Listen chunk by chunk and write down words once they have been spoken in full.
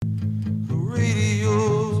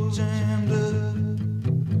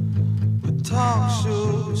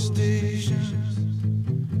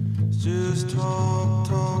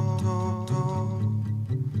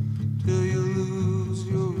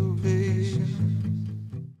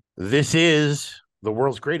This is the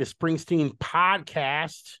world's greatest Springsteen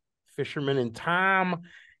podcast, Fisherman and Tom.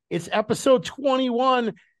 It's episode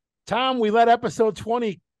 21. Tom, we let episode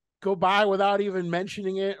 20 go by without even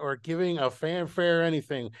mentioning it or giving a fanfare or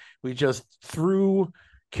anything. We just threw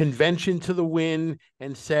convention to the wind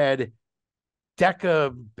and said,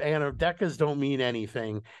 Decas don't mean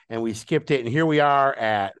anything. And we skipped it. And here we are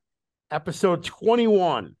at episode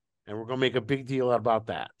 21. And we're going to make a big deal about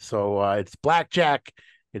that. So it's Blackjack.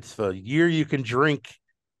 It's the year you can drink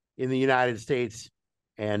in the United States.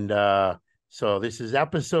 And so this is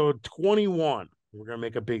episode 21. We're going to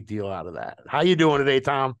make a big deal out of that. How you doing today,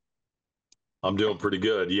 Tom? I'm doing pretty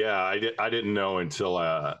good. Yeah, I didn't know until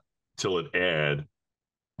it aired,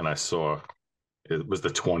 and I saw it was the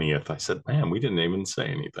 20th. I said, man, we didn't even say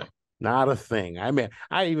anything. Not a thing. I mean,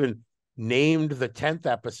 I even named the 10th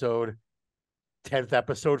episode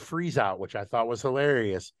Freeze Out, which I thought was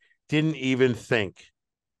hilarious. Didn't even think,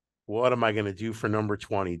 what am I going to do for number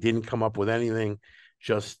 20? Didn't come up with anything.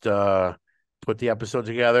 Just put the episode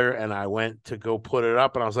together, and I went to go put it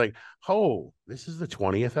up, and I was like, oh, this is the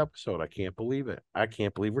 20th episode. I can't believe it. I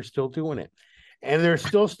can't believe we're still doing it. And there's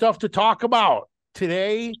still stuff to talk about.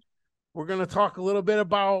 Today, we're going to talk a little bit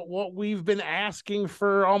about what we've been asking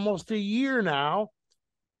for almost a year now.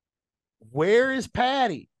 Where is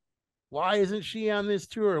Patti? Why isn't she on this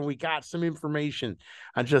tour? And we got some information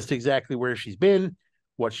on just exactly where she's been,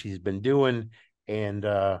 what she's been doing, and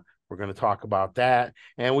we're going to talk about that.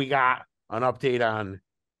 And we got an update on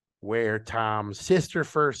where Tom's sister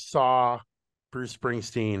first saw Bruce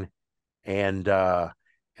Springsteen, and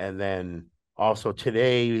then also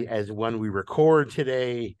today, as when we record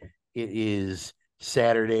today, it is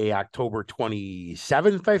Saturday, October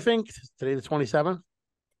 27th, I think. Today the 27th?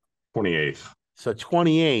 28th. So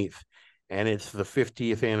 28th, and it's the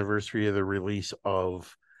 50th anniversary of the release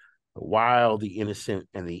of The Wild, The Innocent,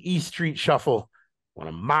 and the E Street Shuffle, one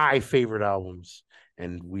of my favorite albums.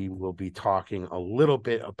 And we will be talking a little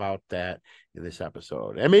bit about that in this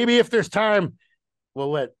episode. And maybe if there's time,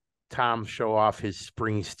 we'll let Tom show off his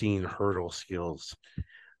Springsteen hurdle skills.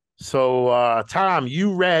 So, Tom,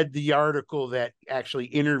 you read the article that actually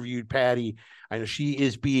interviewed Patti. I know she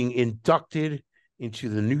is being inducted into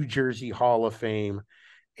the New Jersey Hall of Fame.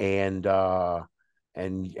 And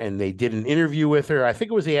they did an interview with her. I think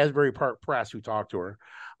it was the Asbury Park Press who talked to her.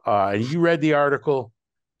 And you read the article.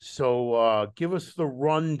 So give us the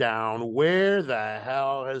rundown. Where the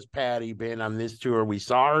hell has Patti been on this tour? We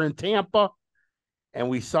saw her in Tampa, and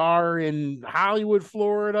we saw her in Hollywood,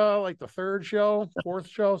 Florida, like the fourth show,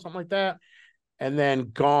 something like that. And then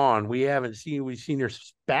gone. We've seen her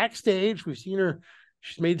backstage. We've seen her.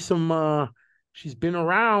 She's made some, she's been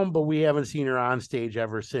around, but we haven't seen her on stage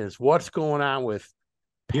ever since. What's going on with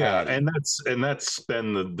Patti? Yeah, and that's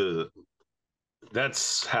been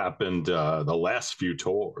that's happened the last few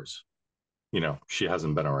tours. She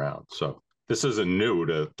hasn't been around. So this isn't new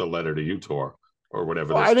to the Letter to You tour or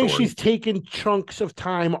whatever. Well, I think she's taken chunks of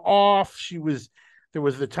time off. There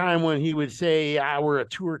was the time when he would say, we're a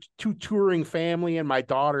two touring family, and my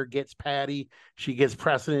daughter gets Patti. She gets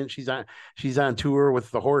precedent. She's on tour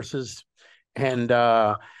with the horses. And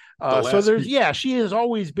she has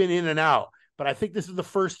always been in and out. But I think this is the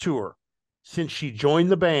first tour since she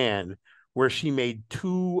joined the band where she made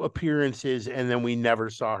 2 appearances, and then we never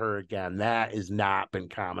saw her again. That has not been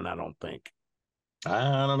common, I don't think.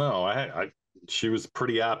 I don't know. She was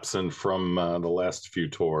pretty absent from the last few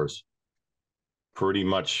tours. Pretty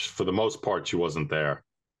much, for the most part, she wasn't there.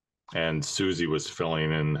 And Susie was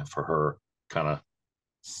filling in for her, kind of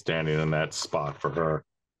standing in that spot for her.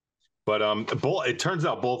 But it turns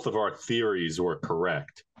out both of our theories were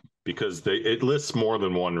correct, because it lists more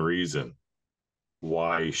than one reason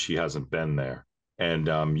why she hasn't been there. And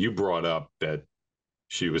you brought up that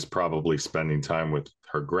she was probably spending time with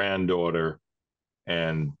her granddaughter,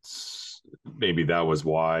 and maybe that was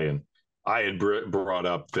why. And I had brought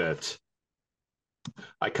up that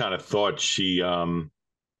I kind of thought she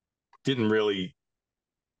didn't really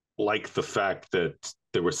like the fact that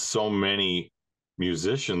there were so many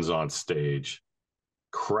musicians on stage,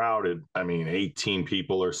 crowded, 18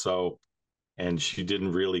 people or so, and she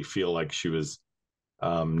didn't really feel like she was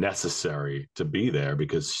necessary to be there,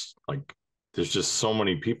 because there's just so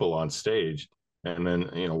many people on stage. And then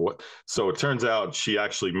so it turns out she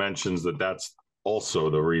actually mentions that that's also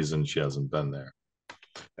the reason she hasn't been there.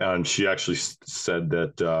 And she actually said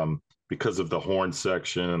that because of the horn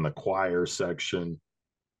section and the choir section,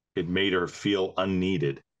 it made her feel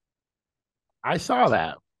unneeded. I saw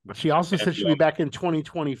that, but she also said she'll be back in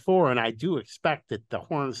 2024, and I do expect that the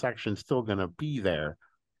horn section's still going to be there.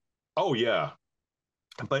 Oh yeah,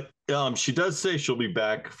 But she does say she'll be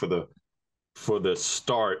back for the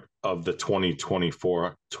start of the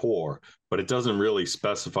 2024 tour, but it doesn't really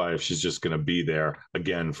specify if she's just going to be there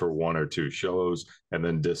again for one or two shows and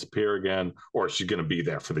then disappear again, or she's going to be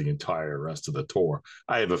there for the entire rest of the tour.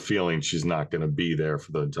 I have a feeling she's not going to be there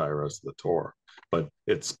for the entire rest of the tour, but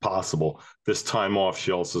it's possible. This time off,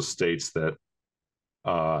 she also states that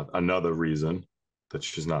another reason that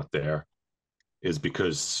she's not there is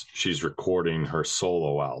because she's recording her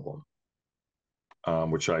solo album,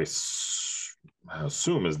 which I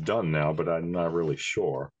assume is done now, but I'm not really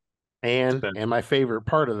sure. And my favorite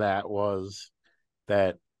part of that was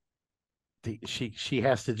that she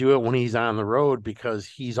has to do it when he's on the road because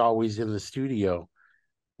he's always in the studio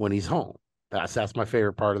when he's home. That's my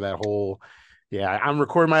favorite part of that whole. Yeah, I'm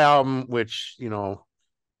recording my album, which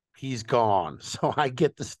he's gone, so I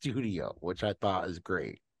get the studio, which I thought is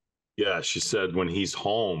great. Yeah, she said when he's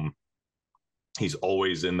home, he's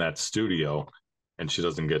always in that studio, and she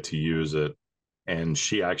doesn't get to use it. And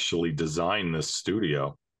she actually designed this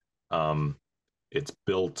studio. It's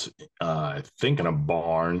built, I think, in a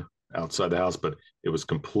barn outside the house, but it was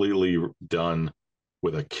completely done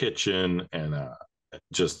with a kitchen and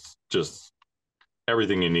just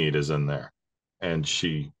everything you need is in there. And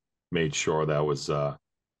she made sure that was that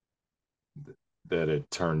it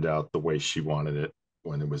turned out the way she wanted it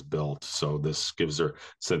when it was built. So this gives her,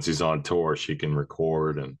 since he's on tour, she can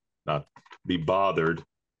record and not be bothered.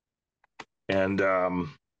 And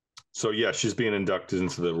so yeah, she's being inducted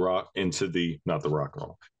into the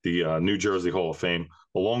New Jersey Hall of Fame,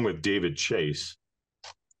 along with David Chase,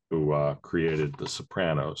 who created The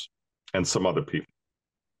Sopranos, and some other people.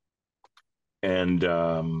 And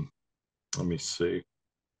let me see.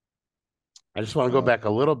 I just want to go back a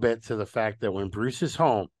little bit to the fact that when Bruce is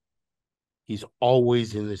home, he's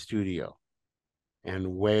always in the studio.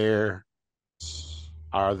 And where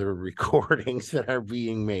are the recordings that are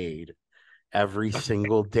being made every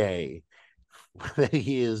single day?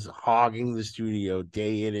 He is hogging the studio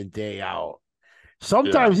day in and day out.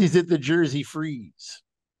 Sometimes he's at the Jersey Freeze.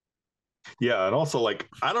 Yeah, and also, like,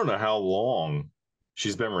 I don't know how long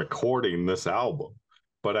she's been recording this album,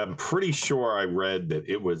 but I'm pretty sure I read that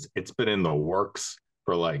it's been in the works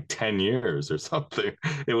for like 10 years or something.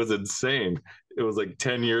 It was insane. It was like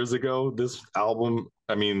 10 years ago, this album.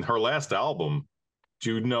 I mean, her last album,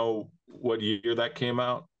 do you know what year that came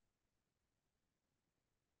out?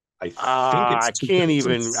 I think I can't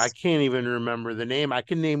even remember the name. I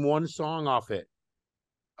can name one song off it.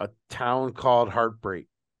 A Town Called Heartbreak.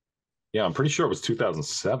 Yeah, I'm pretty sure it was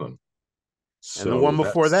 2007. So and the one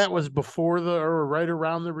before that was or right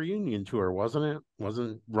around the reunion tour, wasn't it?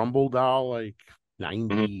 Wasn't Rumble Doll like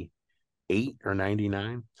 98 or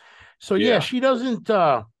 99? So yeah, she doesn't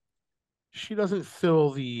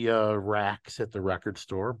fill the racks at the record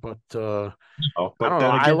store, but I don't know.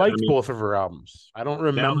 I liked both of her albums. I don't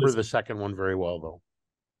remember the second one very well, though.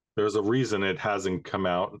 There's a reason it hasn't come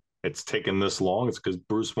out. It's taken this long. It's because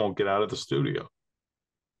Bruce won't get out of the studio.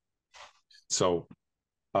 So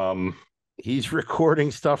he's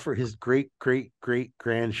recording stuff for his great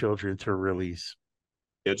grandchildren to release.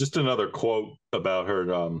 Yeah, just another quote about her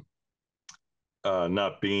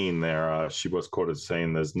not being there. She was quoted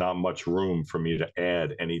saying, "There's not much room for me to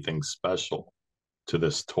add anything special to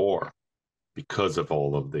this tour because of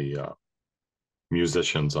all of the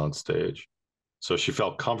musicians on stage." So she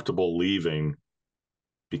felt comfortable leaving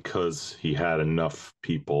because he had enough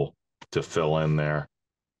people to fill in there.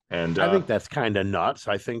 And I think that's kind of nuts.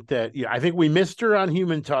 I think we missed her on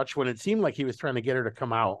Human Touch when it seemed like he was trying to get her to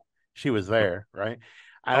come out. She was there, right?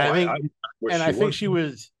 And I think she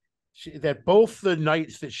was that both the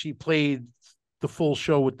nights that she played the full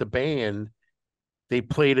show with the band, they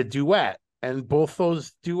played a duet, and both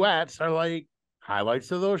those duets are like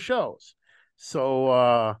highlights of those shows. So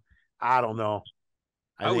I don't know.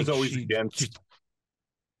 I was always against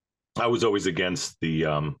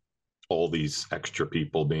the all these extra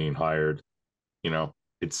people being hired. You know,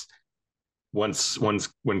 it's when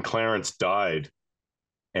Clarence died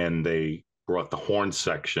and they brought the horn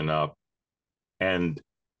section up, and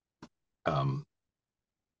I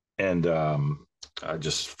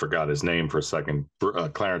just forgot his name for a second.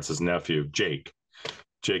 Clarence's nephew, Jake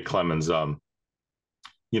Clemens.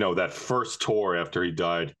 That first tour after he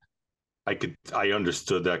died, I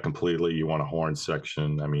understood that completely. You want a horn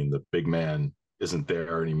section. I mean, the big man isn't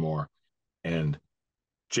there anymore. And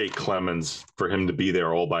Jake Clemens, for him to be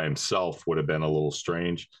there all by himself would have been a little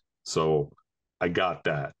strange. So I got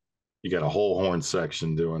that. You got a whole horn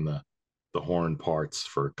section doing the horn parts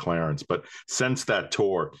for Clarence. But since that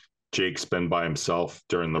tour, Jake's been by himself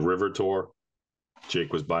during the River tour.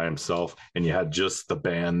 Jake was by himself, and you had just the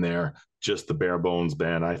band there, just the bare bones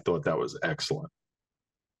band. I thought that was excellent.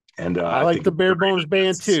 And I I like think the bare bones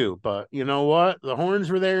band too, but you know what? The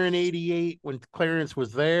horns were there in '88 when Clarence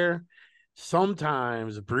was there.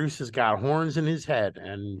 Sometimes Bruce has got horns in his head,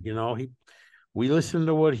 and we listen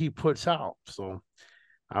to what he puts out. So,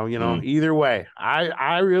 either way,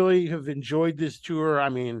 I really have enjoyed this tour. I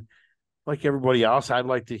mean, like everybody else, I'd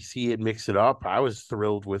like to see it mix it up. I was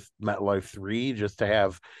thrilled with MetLife 3 just to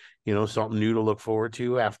have, something new to look forward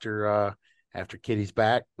to after Kitty's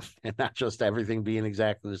back and not just everything being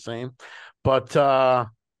exactly the same. But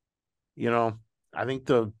you know, I think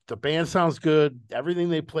the band sounds good. Everything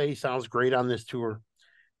they play sounds great on this tour.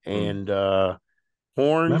 mm. And Remember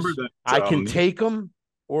horns, that. I can take them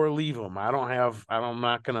or leave them. I'm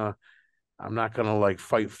not gonna like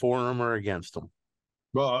fight for them or against them.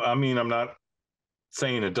 Well, I mean, I'm not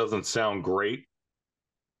saying it doesn't sound great.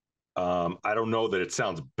 I don't know that it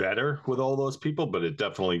sounds better with all those people, but it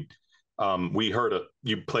definitely.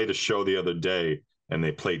 You played a show the other day, and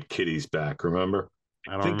they played Kitty's Back. Remember?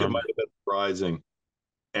 I I don't think it might remember. have been Rising,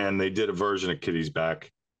 and they did a version of Kitty's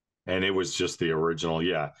Back, and it was just the original.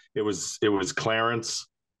 Yeah, it was Clarence.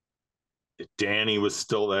 Danny was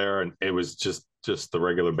still there, and it was just the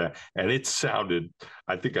regular band, and it sounded.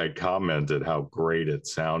 I think I commented how great it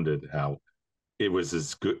sounded, how it was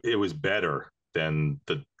as good, it was better than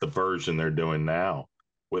the version they're doing now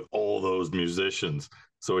with all those musicians.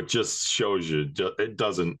 So it just shows you it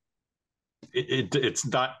doesn't it's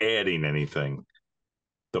not adding anything.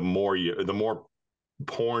 The more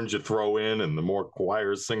horns you throw in and the more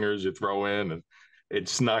choir singers you throw in, and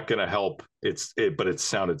it's not going to help. But it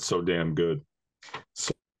sounded so damn good.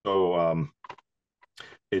 So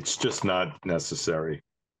it's just not necessary.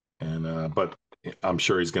 And but I'm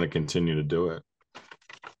sure he's going to continue to do it.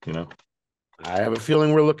 You know. I have a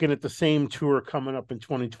feeling we're looking at the same tour coming up in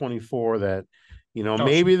 2024 that, Oh, sure.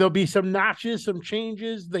 maybe there'll be some notches, some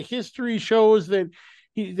changes. The history shows that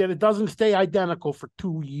it doesn't stay identical for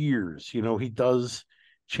 2 years. He does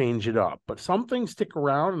change it up, but some things stick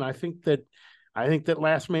around. And I think that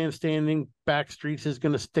Last Man Standing Backstreets is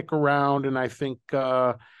going to stick around. And I think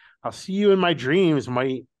I'll See You in My Dreams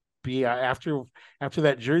might be after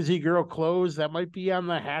that Jersey Girl close. That might be on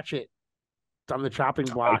the hatchet, on the chopping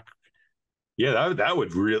block. Yeah, that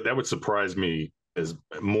would surprise me as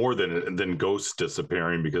more than Ghost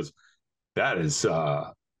disappearing, because that is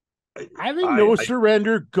I think I No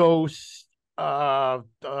Surrender, Ghost,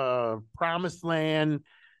 Promised Land,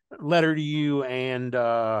 Letter to You, and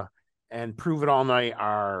Prove It All Night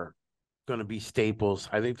are going to be staples.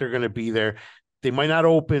 I think they're going to be there. They might not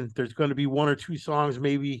open. There's going to be one or two songs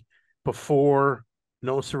maybe before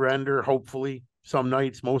No Surrender, hopefully, some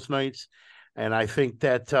nights, most nights. And I think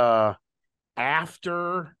that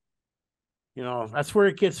after, that's where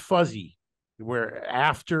it gets fuzzy. Where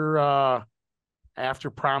after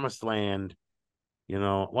Promised Land,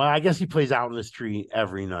 well, I guess he plays Out in the Street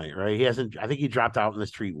every night, right? He hasn't, I think he dropped Out in the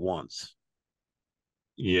Street once.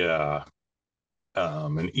 yeah.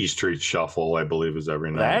 An East Street Shuffle, I believe, is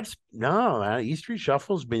every night. That's no, East Street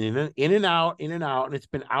Shuffle's been in and out, and it's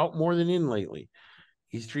been out more than in lately.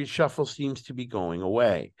 East Street Shuffle seems to be going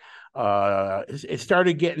away. It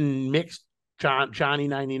started getting mixed. Johnny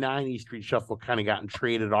 99, East Street Shuffle kind of gotten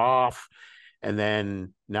traded off. And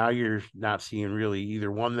then now you're not seeing really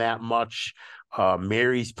either one that much.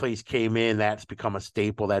 Mary's Place came in. That's become a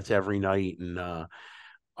staple. That's every night. And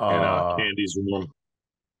Candy's Room.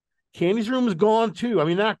 Candy's Room is gone too. I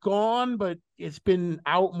mean, not gone, but it's been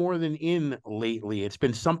out more than in lately. It's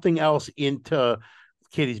been something else into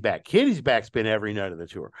Kitty's Back. Kitty's Back's been every night of the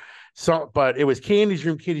tour. So, but it was Candy's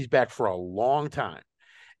Room, Kitty's Back for a long time.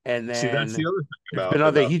 And See, that's then the other thing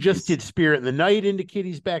there's been he just did Spirit in the Night into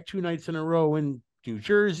Kitty's Back 2 nights in a row in New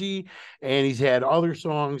Jersey, and he's had other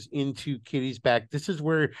songs into Kitty's Back. This is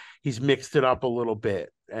where he's mixed it up a little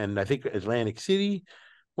bit. And I think Atlantic City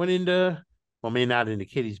went into, well, maybe not into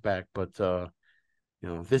Kitty's Back, but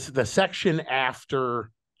this is the section after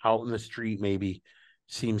Out in the Street with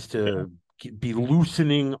seems to be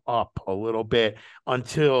loosening up a little bit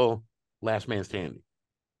until Last Man Standing.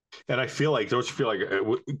 And I feel like, don't you feel like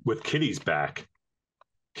with Kitty's Back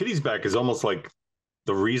is almost like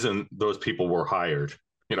the reason those people were hired.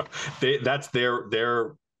 That's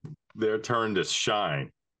their turn to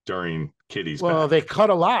shine during Kitty's Well, Back. they cut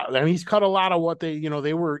a lot. I mean, he's cut a lot of what they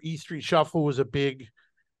were. East Street Shuffle was a big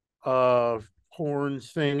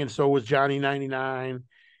horns thing, and so was Johnny 99.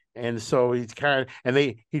 And so he's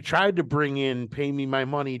he tried to bring in Pay Me My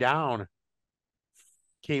Money Down.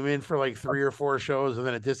 Came in for like 3 or 4 shows, and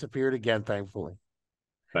then it disappeared again, thankfully.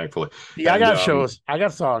 Thankfully. Yeah, I got shows. I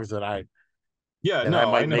got songs that I Yeah, And I no,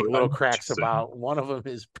 I might know. make I know little what cracks you're saying. about. One of them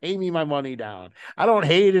is pay me my money down. I don't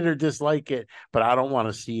hate it or dislike it, but I don't want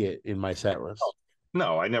to see it in my set list.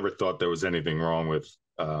 No, I never thought there was anything wrong with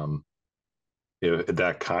um,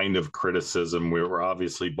 that kind of criticism. We were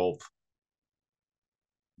obviously both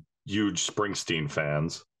huge Springsteen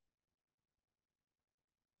fans,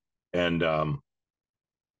 and we're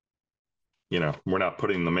not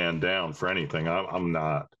putting the man down for anything. I'm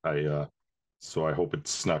not. So I hope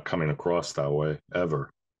it's not coming across that way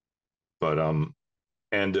ever. But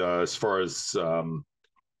and as far as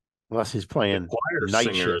Unless he's the playing choir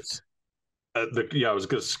night shift. singers, I was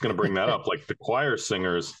just going to bring that up. Like the choir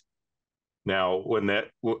singers. Now, when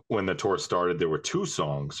the tour started, there were two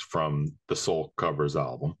songs from the Soul Covers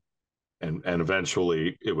album, and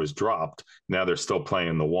eventually it was dropped. Now they're still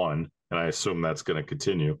playing the one, and I assume that's going to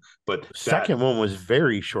continue. But that, Second one was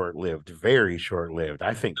very short lived, very short lived.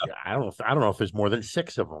 I don't know if there's more than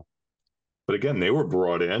 6 of them. but again, they were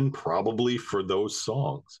brought in probably for those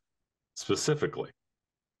songs specifically,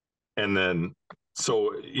 and then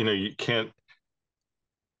so you can't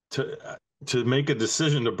to make a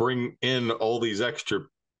decision to bring in all these extra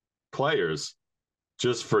players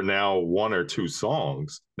just for now one or two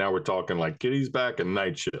songs. Now we're talking like Kitty's back and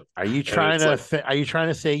Night Shift, and it's like Are you trying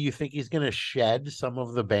to say you think he's going to shed some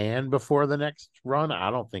of the band before the next run? I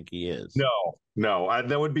don't think he is. no,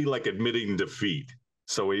 that would be like admitting defeat.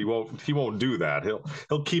 So he won't do that.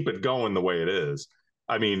 He'll keep it going the way it is.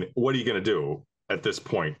 I mean, what are you going to do at this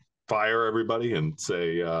point? Fire everybody and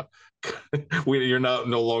say you're not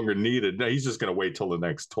no longer needed. No, he's just going to wait till the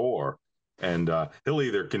next tour, and he'll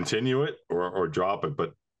either continue it or drop it.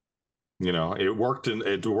 But it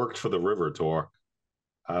worked for the River tour.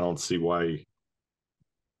 I don't see why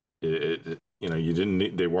you didn't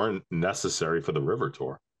need, they weren't necessary for the River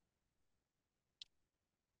tour.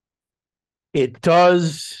 It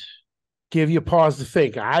does give you pause to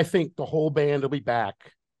think. I think the whole band will be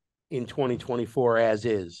back in 2024 as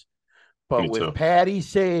is. But Me too. with Patti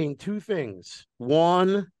saying 2 things.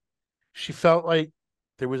 One, she felt like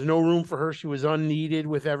there was no room for her. She was unneeded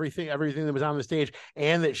with everything that was on the stage,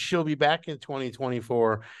 and that she'll be back in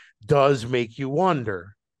 2024 does make you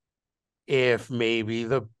wonder if maybe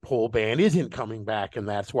the whole band isn't coming back, and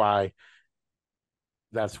that's why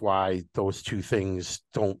those 2 things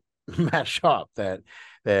don't match up. That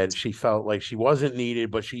she felt like she wasn't needed,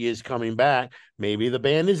 but she is coming back. Maybe the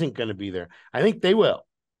band isn't going to be there. I think they will,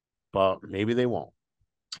 but maybe they won't.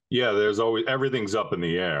 Yeah, there's always everything's up in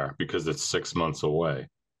the air because it's 6 months away.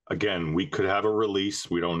 Again, we could have a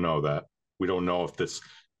release. We don't know that. We don't know if this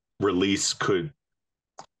release could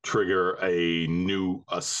trigger a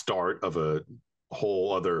start of a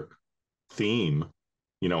whole other theme,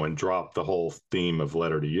 and drop the whole theme of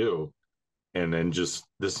Letter to You. And then just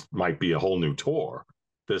this might be a whole new tour.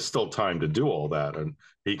 There's still time to do all that. And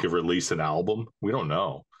he could release an album. We don't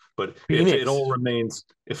know. But if it all remains,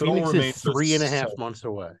 Phoenix is 3.5 months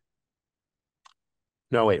away.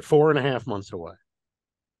 No, wait, 4.5 months away.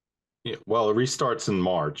 Yeah, well, it restarts in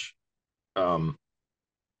March.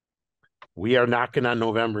 We are knocking on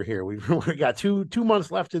November here. We got 2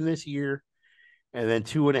 months left in this year, and then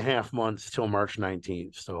 2.5 months till March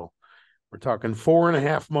 19th. So we're talking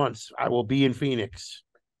 4.5 months. I will be in Phoenix.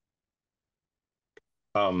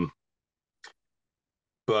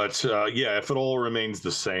 But yeah, if it all remains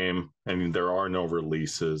the same and there are no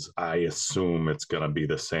releases, I assume it's going to be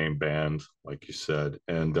the same band, like you said.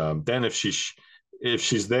 And then if she's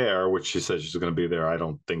there, which she says she's going to be there, I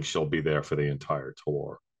don't think she'll be there for the entire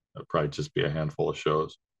tour. It'll probably just be a handful of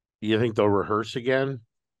shows. You think they'll rehearse again,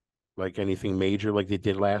 like anything major, like they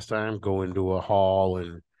did last time? Go into a hall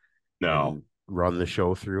and No, run the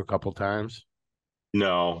show through a couple times?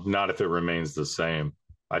 no, not if it remains the same.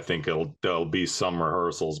 I think there'll be some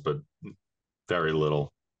rehearsals, but very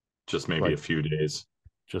little, just maybe Like a few days.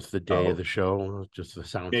 just the day of the show, just the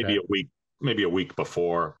sound Maybe check? maybe a week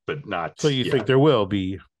before, but not. So you Yeah. think there will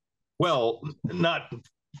be? Well, not.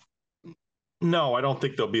 No, I don't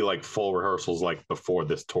think there'll be like full rehearsals like before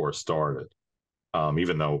this tour started.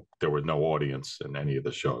 Even though there was no audience in any of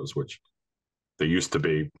the shows, which there used to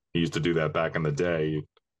be. He used to do that back in the day.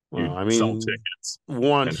 Well, You'd I sell mean, tickets.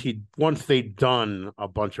 once they'd done a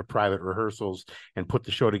bunch of private rehearsals and put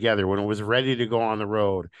the show together, when it was ready to go on the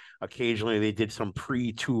road, occasionally they did some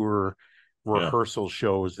pre-tour Yeah, rehearsal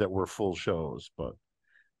shows that were full shows. But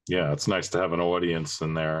yeah, it's nice to have an audience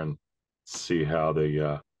in there and see how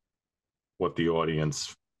what the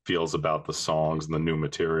audience feels about the songs and the new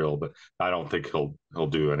material. But I don't think he'll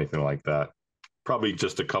do anything like that. Probably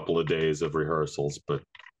just a couple of days of rehearsals, but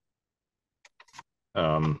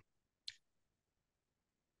all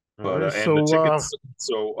All But right, and the so tickets.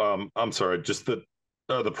 So I'm sorry, just the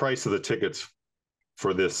price of the tickets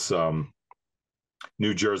for this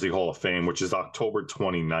New Jersey Hall of Fame, which is October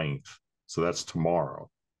 29th. So that's tomorrow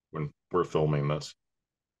when we're filming this.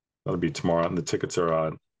 That'll be tomorrow. And the tickets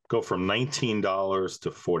are go from $19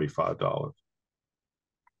 to $45.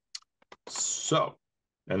 So,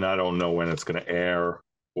 and I don't know when it's going to air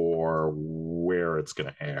or where it's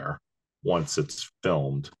going to air once it's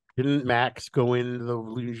filmed. didn't Max go into the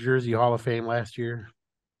New Jersey Hall of Fame last year?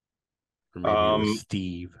 Or maybe it was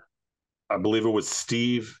Steve. I believe it was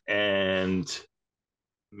Steve and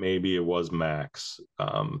maybe it was Max.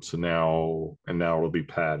 So now it'll be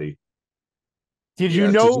Patti. Did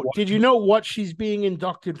you know? Did you know what she's being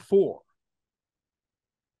inducted for?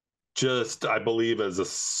 Just, I believe, as a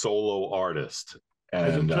solo artist.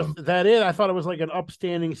 And just that it? I thought it was like an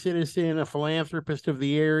upstanding citizen, a philanthropist of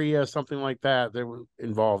the area, something like that. They were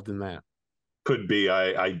involved in that. Could be.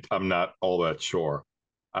 I'm not all that sure.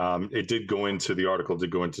 It did go into the article.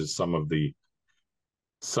 Did go into some of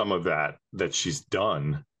that she's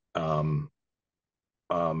done. It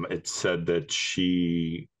said that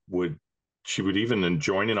she would even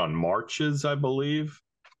join in on marches, I believe,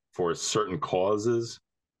 for certain causes.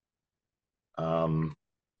 I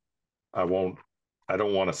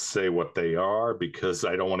don't want to say what they are because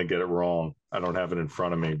I don't want to get it wrong. I don't have it in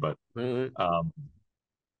front of me, but an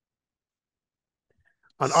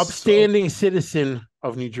upstanding citizen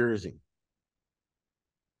of New Jersey.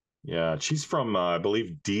 Yeah, she's from I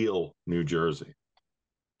believe Deal, New Jersey.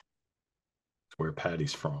 It's where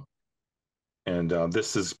Patti's from. And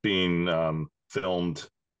this is being filmed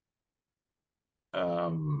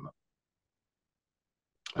oh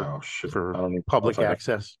shit. For public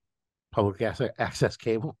access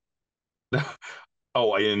cable.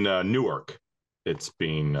 Oh, in Newark. It's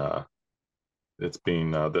being I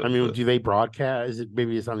mean, do they broadcast? Is it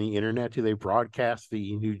maybe it's on the internet? Do they broadcast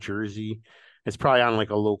the New Jersey? It's probably on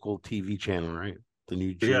like a local TV channel, right? The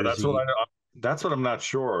New Jersey. Yeah, that's what I'm not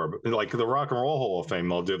sure. Like the Rock and Roll Hall of Fame,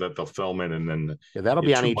 they'll do that. They'll film it, and then that'll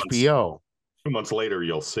be on HBO. 2 months later,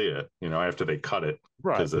 you'll see it. After they cut it,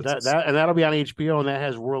 right? That'll be on HBO, and that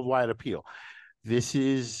has worldwide appeal.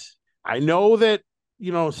 I know that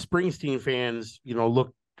Springsteen fans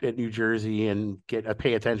look at New Jersey and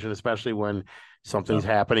pay attention, especially when something's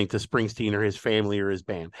happening to Springsteen or his family or his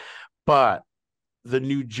band. But the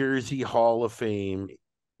New Jersey Hall of Fame,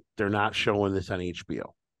 they're not showing this on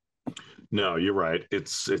HBO. No, you're right.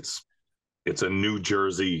 It's a New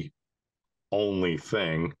Jersey only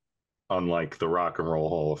thing, unlike the Rock and Roll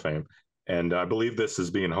Hall of Fame. And I believe this is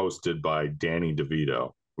being hosted by Danny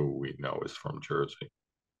DeVito, who we know is from Jersey.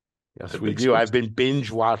 Yes, we do. I've been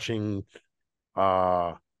binge watching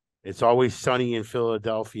It's Always Sunny in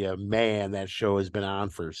Philadelphia. Man, that show has been on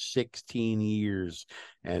for 16 years.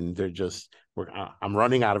 And I'm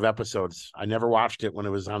running out of episodes. I never watched it when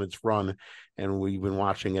it was on its run, and we've been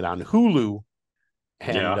watching it on Hulu.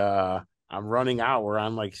 And I'm running out. We're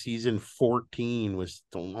on like season 14 with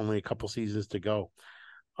only a couple seasons to go.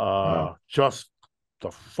 Wow. Just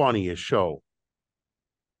the funniest show.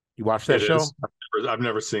 You watch that show? I've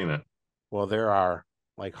never seen it. Well, there are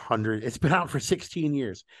like hundreds. It's been out for 16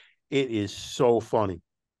 years. It is so funny.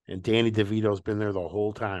 And Danny DeVito's been there the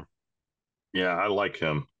whole time. Yeah, I like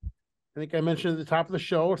him. I think I mentioned at the top of the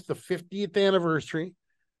show, it's the 50th anniversary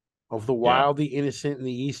of The Wild, the Innocent, and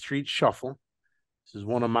the E Street Shuffle. This is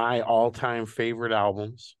one of my all-time favorite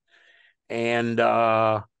albums. And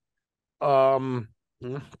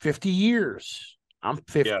 50 years. I'm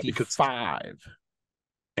 55.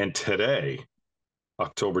 And today,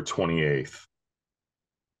 October 28th,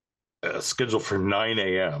 scheduled for 9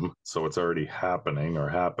 a.m., so it's already happening or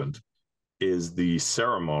happened, is the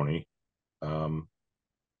ceremony of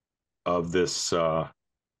this.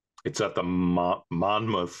 It's at the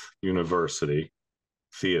Monmouth University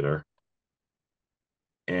Theater.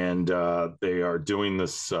 And they are doing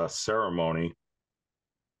this ceremony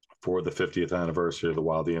for the 50th anniversary of The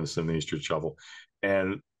Wild, the Innocent, and the E Street Shuffle.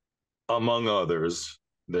 And among others,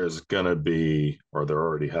 there's going to be, or there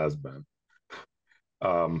already has been,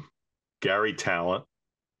 Gary Talent,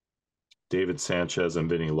 David Sanchez, and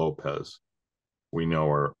Vinny Lopez. We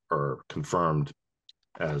know are confirmed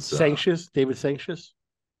as Sanchez. David Sanchez.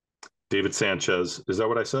 David Sanchez. Is that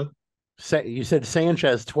what I said? You said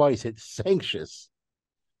Sanchez twice. It's Sanchez.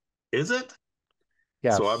 Is it?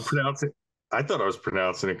 Yeah. So I'm pronouncing. I thought I was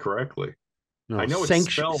pronouncing it correctly. No, I know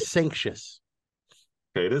it's spelled Sanchez.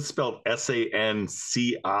 Okay, it is spelled Sancious.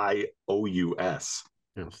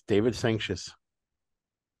 It's David Sanchez.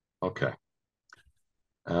 Okay.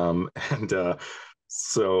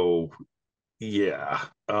 So yeah.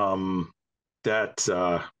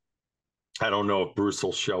 That I don't know if Bruce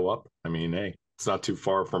will show up. I mean, hey, it's not too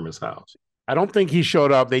far from his house. I don't think he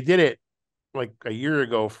showed up. They did it like a year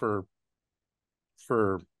ago for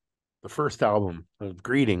the first album of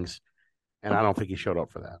Greetings, and I don't think he showed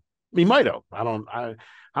up for that. He might have.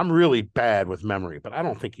 I'm really bad with memory, but I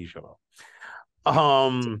don't think he showed up.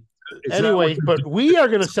 Anyway, but we are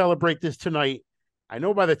going to celebrate this tonight. I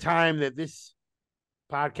know by the time that this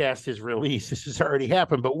podcast is released, this has already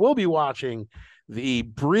happened, but we'll be watching the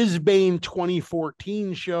Brisbane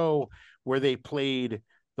 2014 show where they played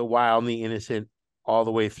The Wild and the Innocent all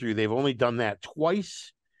the way through. They've only done that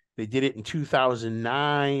twice. They did it in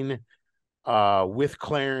 2009 with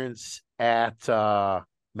Clarence at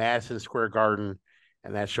Madison Square Garden,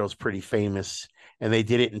 and that show's pretty famous. And they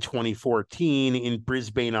did it in 2014 in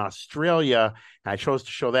Brisbane, Australia. I chose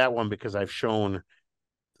to show that one because I've shown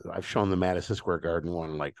the Madison Square Garden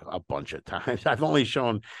one like a bunch of times. I've only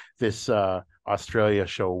shown this Australia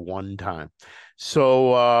show one time.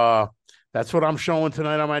 So that's what I'm showing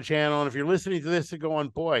tonight on my channel. And if you're listening to this and going,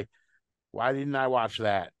 boy, why didn't I watch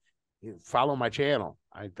that? Follow my channel.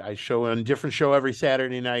 I show a different show every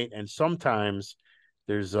Saturday night, and sometimes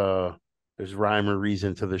there's rhyme or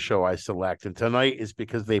reason to the show I select. And tonight is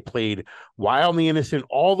because they played Wild and the Innocent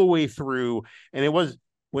all the way through, and it was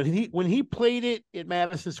when he played it at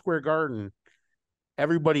Madison Square Garden,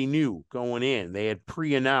 everybody knew going in. They had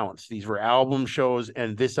pre-announced these were album shows,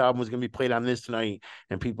 and this album was going to be played on this night,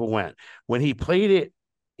 and people went. When he played it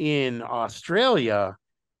in Australia,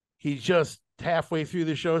 he just halfway through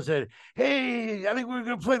the show said, "Hey, I think we're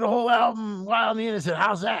going to play the whole album, Wild and the Innocent.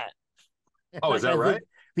 How's that?" Oh, is that right?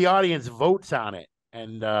 The audience votes on it,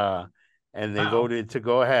 and they voted to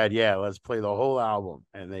go ahead. Yeah, let's play the whole album,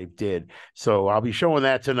 and they did. So I'll be showing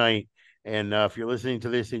that tonight. And if you're listening to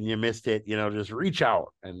this and you missed it, just reach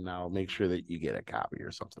out, and I'll make sure that you get a copy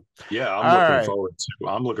or something. Yeah,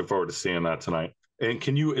 I'm looking forward to seeing that tonight. And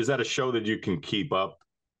is that a show that you can keep up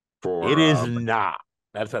for? It is not.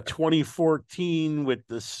 That's a 2014 with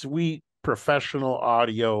the sweet professional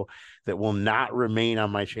audio that will not remain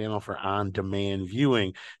on my channel for on-demand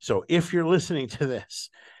viewing. So if you're listening to this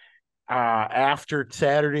after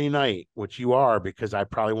Saturday night, which you are, because I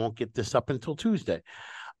probably won't get this up until Tuesday,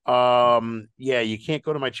 you can't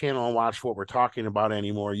go to my channel and watch what we're talking about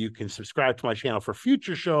anymore. You can subscribe to my channel for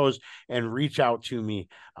future shows and reach out to me.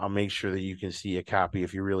 I'll make sure that you can see a copy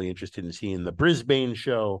if you're really interested in seeing the Brisbane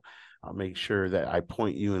show. I'll make sure that I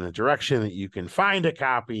point you in a direction that you can find a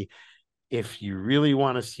copy. If you really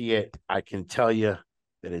want to see it, I can tell you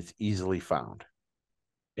that it's easily found.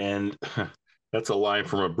 And that's a line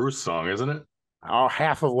from a Bruce song, isn't it? Oh,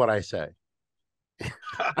 half of what I say.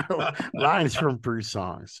 Lines from Bruce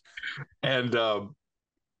songs. And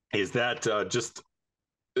is that just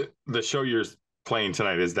the show you're playing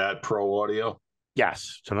tonight? Is that pro audio?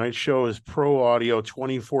 Yes, tonight's show is pro audio.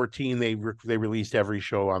 2014, they released every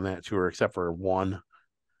show on that tour except for one,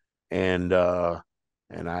 and that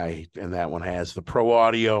one has the pro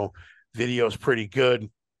audio. Video's pretty good.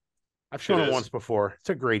 I've shown it once before. It's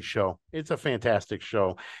a great show. It's a fantastic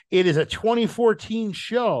show. It is a 2014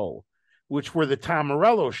 show, which were the Tom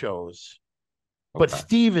Morello shows, but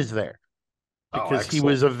Steve is there because he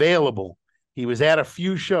was available. He was at a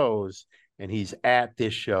few shows, and he's at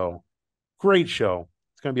this show. Great show.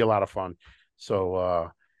 It's going to be a lot of fun.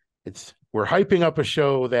 So we're hyping up a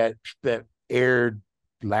show that aired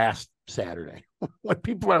last Saturday. When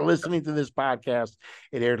people are listening to this podcast,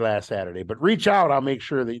 it aired last Saturday. But reach out. I'll make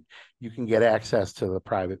sure that you can get access to the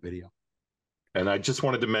private video. And I just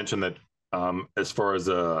wanted to mention that as far as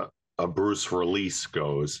a Bruce release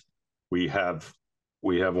goes, we have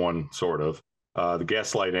one sort of. The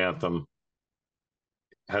Gaslight Anthem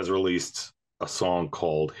has released a song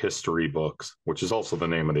called History Books, which is also the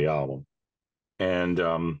name of the album.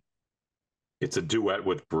 And it's a duet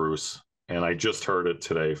with Bruce. And I just heard it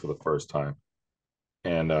today for the first time.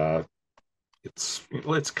 And it's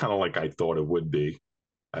kind of like I thought it would be.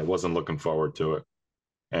 I wasn't looking forward to it.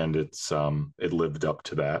 And it lived up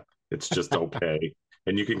to that. It's just okay.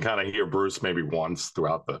 And you can kind of hear Bruce maybe once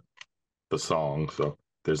throughout the song. So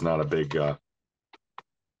there's not a big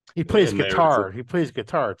he plays guitar. He plays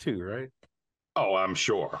guitar too, right? Oh, I'm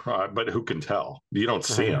sure, but who can tell? You don't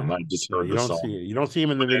see him. I just heard the song. You don't see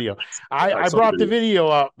him in the video. I brought the video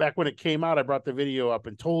up back when it came out. I brought the video up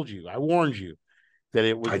and told you. I warned you that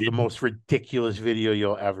it was the most ridiculous video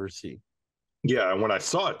you'll ever see. Yeah, and when I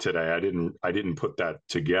saw it today, I didn't put that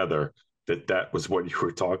together that was what you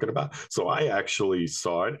were talking about. So I actually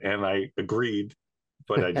saw it and I agreed,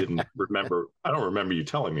 but I didn't remember. I don't remember you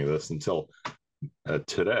telling me this until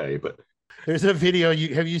today. But there's a video.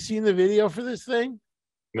 Have you seen the video for this thing?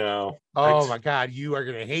 No. Oh my God, you are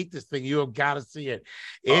gonna hate this thing. You have got to see it.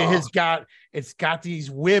 Oh, It's got these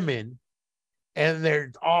women, and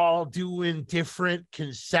they're all doing different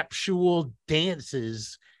conceptual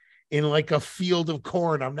dances in like a field of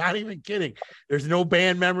corn. I'm not even kidding. There's no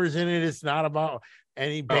band members in it. It's not about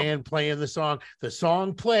any oh, band playing the song. The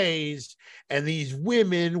song plays, and these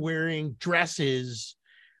women wearing dresses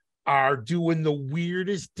are doing the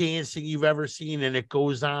weirdest dancing you've ever seen, and it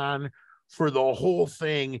goes on for the whole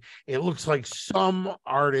thing. It looks like some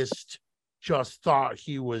artist just thought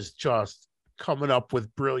he was just coming up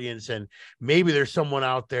with brilliance, and maybe there's someone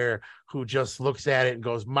out there who just looks at it and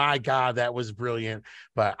goes, my God, that was brilliant.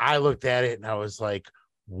 But I looked at it and I was like,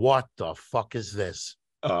 what the fuck is this?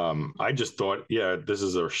 I just thought, yeah, this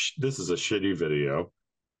is a shitty video,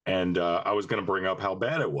 and I was going to bring up how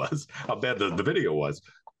bad it was, how bad the video was.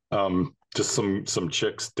 Just some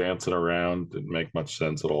chicks dancing around didn't make much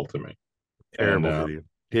sense at all to me. Terrible And video.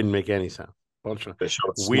 Didn't make any sense. Bunch of they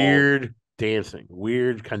showed small. weird dancing,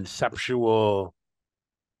 weird conceptual.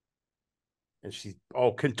 And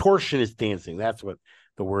contortionist dancing. That's what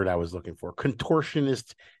the word I was looking for.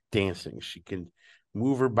 Contortionist dancing. She can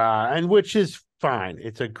move her body, and which is fine.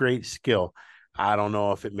 It's a great skill. I don't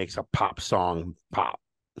know if it makes a pop song pop.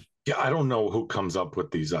 Yeah, I don't know who comes up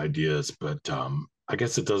with these ideas, but I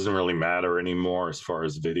guess it doesn't really matter anymore as far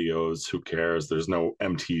as videos. Who cares? There's no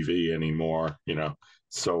MTV anymore, you know.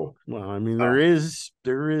 So, Well, I mean, uh,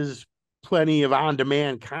 there is plenty of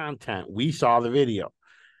on-demand content. We saw the video.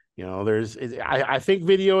 I think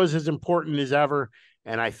video is as important as ever,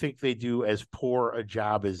 and I think they do as poor a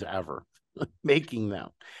job as ever making them.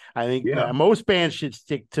 I think yeah, most bands should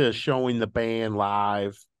stick to showing the band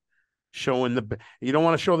live, you don't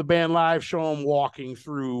want to show the band live, show them walking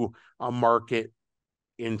through a market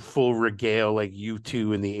in full regale like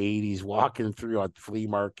U2 in the 80s, walking through a flea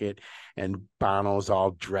market, and Bono's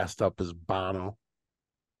all dressed up as Bono.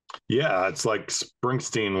 yeah. It's like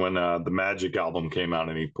Springsteen when the Magic album came out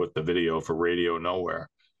and he put the video for Radio Nowhere.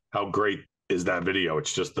 How great is that video?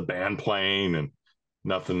 It's just the band playing and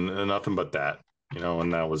nothing but that, you know.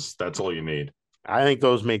 And that's all you need. I think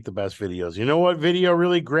those make the best videos. You know what video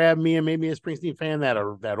really grabbed me and made me a Springsteen fan? That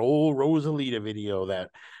old Rosalita video where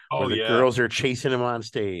Oh the yeah, girls are chasing him on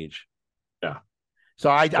stage. yeah. So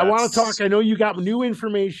I want to talk. That's I know you got new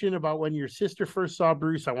information about when your sister first saw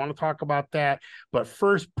Bruce. I want to talk about that. But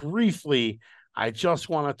first, briefly, I just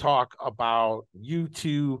want to talk about you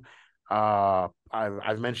two.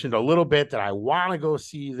 I've mentioned a little bit that I want to go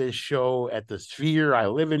see this show at the Sphere. I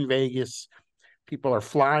live in Vegas. People are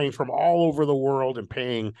flying from all over the world and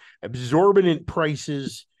paying exorbitant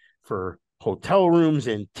prices for hotel rooms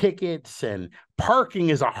and tickets, and parking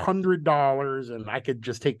is $100, and I could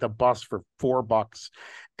just take the bus for $4.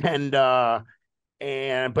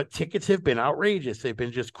 But tickets have been outrageous. They've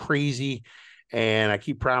been just crazy. And I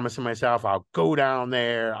keep promising myself I'll go down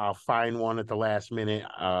there. I'll find one at the last minute.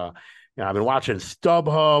 I've been watching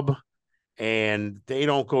StubHub, and they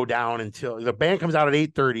don't go down until the band comes out at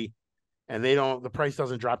 8:30, and the price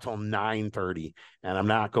doesn't drop till 9:30, and I'm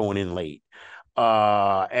not going in late.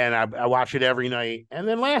 And I watch it every night. And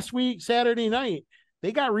then last week, Saturday night,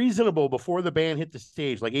 they got reasonable before the band hit the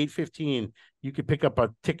stage, like 8:15. You could pick up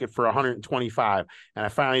a ticket for 125. And I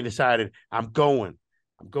finally decided I'm going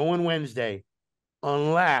Wednesday,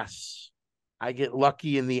 unless I get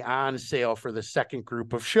lucky in the on sale for the second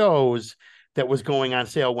group of shows that was going on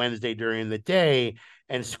sale Wednesday during the day,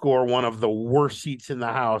 and score one of the worst seats in the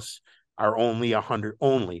house. Are only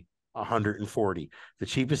 140. The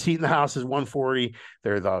cheapest seat in the house is 140.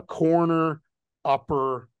 They're the corner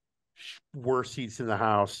upper worst seats in the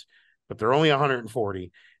house, but they're only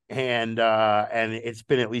 140. And it's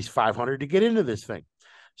been at least 500 to get into this thing.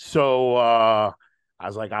 So I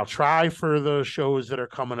was like, I'll try for the shows that are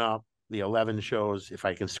coming up, the 11 shows. If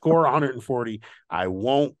I can score 140, I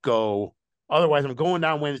won't go. Otherwise, I'm going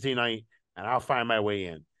down Wednesday night, and I'll find my way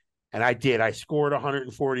in. And I did. I scored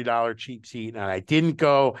 $140 cheap seat, and I didn't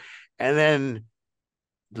go. And then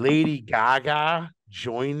Lady Gaga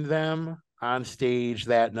joined them on stage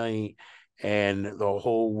that night, and the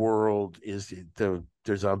whole world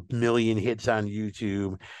there's a million hits on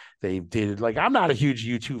YouTube. They did, like, I'm not a huge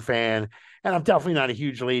YouTube fan, and I'm definitely not a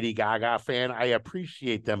huge Lady Gaga fan. I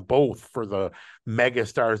appreciate them both for the mega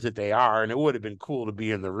stars that they are, and it would have been cool to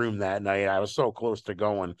be in the room that night. I was so close to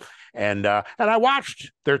going, and I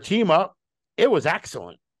watched their team up. It was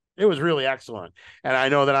excellent. It was really excellent. And I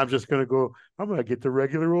know that I'm just going to go, I'm going to get the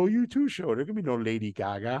regular old U2 show. There's going to be no Lady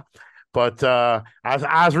Gaga. But I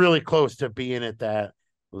was really close to being at that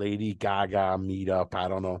Lady Gaga meetup. I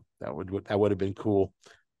don't know. That would have been cool.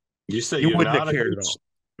 You say You you're wouldn't have not a cared huge, at all.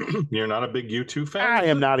 You're not a big U2 fan, I is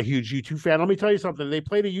am it? not a huge U2 fan. Let me tell you something. They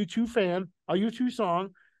played a U2 song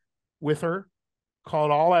with her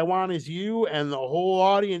called All I Want Is You, and the whole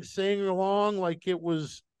audience sang along like it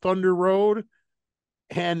was Thunder Road.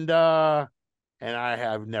 And I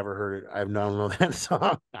have never heard it. I've never known that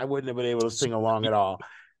song. I wouldn't have been able to So, sing along at all.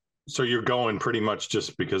 so you're going pretty much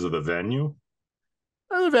just because of the venue?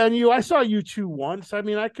 The venue, I saw U2 once. I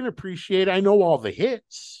mean, I can appreciate it. I know all the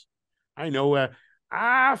hits. I know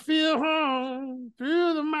I feel home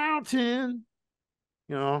through the mountain,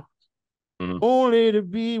 you know, Mhm. only to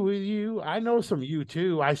be with you. I know some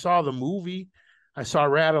U2. I saw the movie. I saw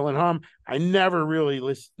Rattle and Hum. I never really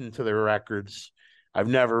listened to their records. I've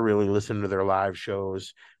never really listened to their live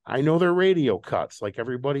shows. I know their radio cuts like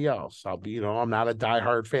everybody else. I'm not a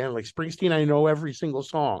diehard fan like Springsteen. I know every single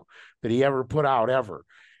song that he ever put out ever.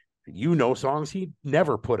 Songs he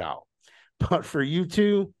never put out. But for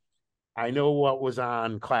U2, I know what was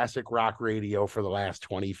on classic rock radio for the last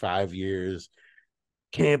 25 years.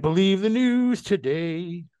 Can't believe the news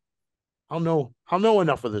today. I'll know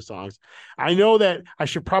enough of the songs. I know that I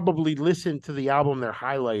should probably listen to the album they're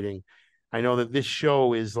highlighting. I know that this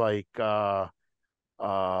show is like uh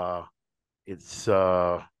it's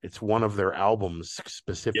one of their albums Yeah, it's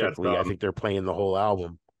specifically. I think they're playing the whole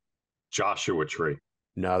album. Joshua Tree.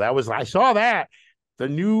 No, I saw that. The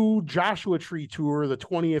new Joshua Tree tour, the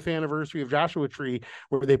 20th anniversary of Joshua Tree,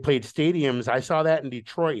 where they played stadiums. I saw that in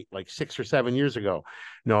Detroit like 6 or 7 years ago.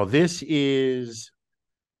 No, this is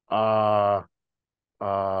uh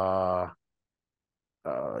uh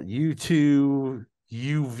U2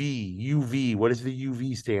 UV. What does the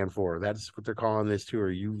UV stand for? That's what they're calling this tour,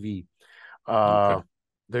 UV. Okay. Uh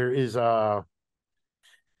there is uh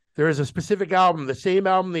there is a specific album, the same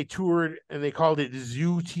album they toured and they called it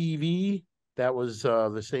Zoo TV. That was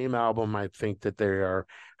the same album I think that they are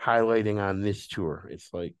highlighting on this tour.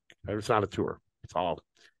 It's not a tour. It's all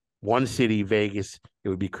one city, Vegas. It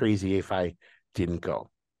would be crazy if I didn't go.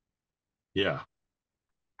 Yeah.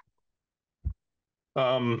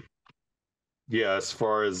 Um, yeah, as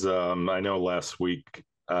far as I know last week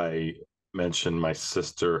I mentioned my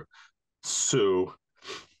sister Sue.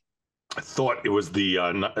 I thought it was the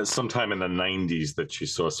sometime in the 90s that she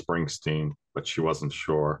saw Springsteen, but she wasn't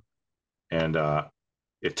sure. And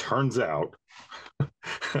it turns out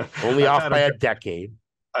Only I've off had by her a decade.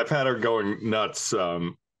 I've had her going nuts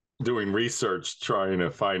doing research trying to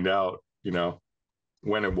find out,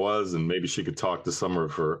 when it was, and maybe she could talk to some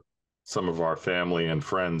of our family and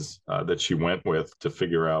friends that she went with to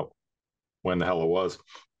figure out when the hell it was.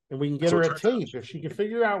 And we can get So her it a turns out, tape. If she can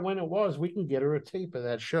figure out when it was, we can get her a tape of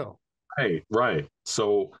that show. hey, right.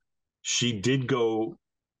 So she did go.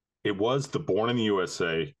 It was the Born in the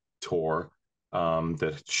USA tour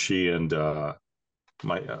that she and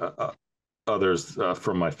my others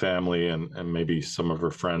from my family and maybe some of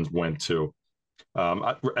her friends went to.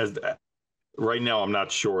 As right now, I'm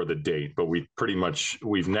not sure of the date, but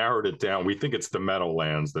we've narrowed it down. We think it's the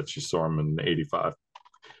Meadowlands that she saw him in '85.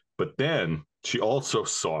 But then she also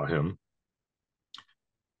saw him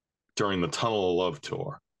during the Tunnel of Love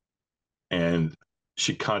tour, and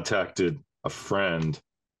she contacted a friend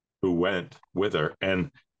who went with her,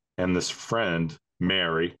 and this friend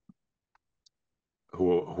Mary,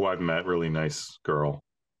 who I've met, really nice girl.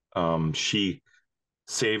 She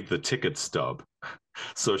saved the ticket stub,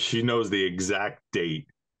 so she knows the exact date,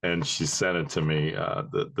 and she sent it to me,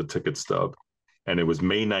 the ticket stub, and it was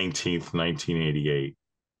May 19th, 1988.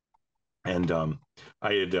 And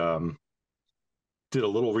I had did a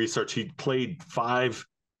little research. He played 5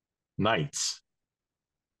 nights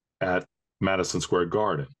at Madison Square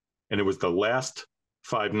Garden, and it was the last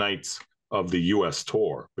 5 nights of the U.S.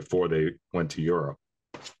 tour before they went to Europe.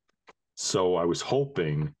 So I was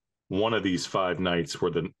hoping one of these 5 nights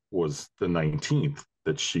was the 19th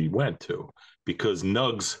that she went to, because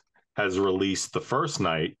Nugs has released the first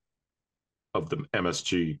night of the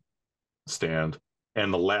MSG stand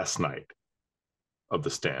and the last night of the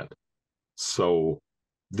stand. So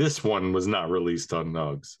this one was not released on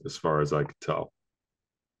Nugs, as far as I could tell.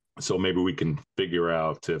 So maybe we can figure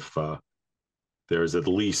out if there's at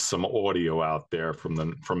least some audio out there from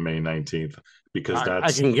May 19th, because I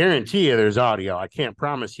that's can guarantee you there's audio. I can't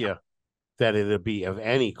promise you that it'll be of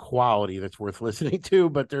any quality that's worth listening to,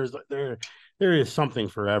 but there is something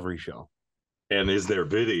for every show. and is there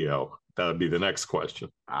video? That would be the next question.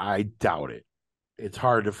 I doubt it. It's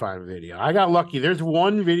hard to find video. I got lucky. There's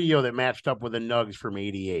one video that matched up with the Nugs from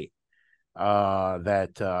 '88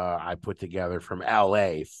 that I put together from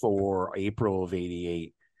LA for April of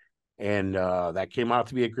 '88. And that came out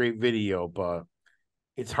to be a great video, but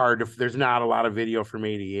it's hard to, there's not a lot of video from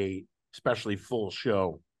 '88, especially full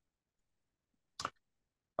show.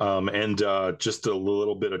 And just a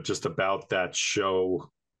little bit of just about that show.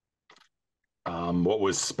 What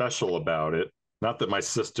was special about it, not that my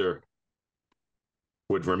sister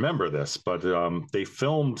would remember this, but they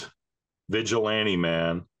filmed Vigilante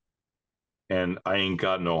Man and I Ain't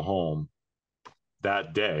Got No Home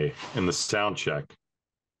that day in the sound check.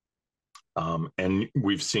 And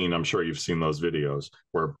I'm sure you've seen those videos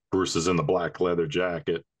where Bruce is in the black leather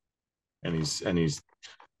jacket and he's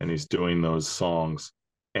doing those songs.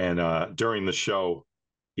 And during the show,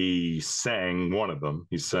 he sang one of them.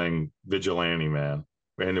 He sang Vigilante Man,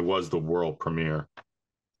 and it was the world premiere.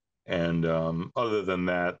 And other than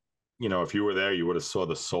that, if you were there, you would have saw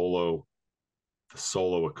the solo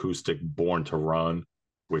acoustic Born to Run,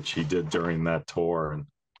 which he did during that tour, and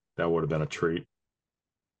that would have been a treat.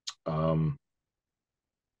 But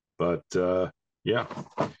yeah.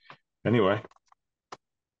 Anyway,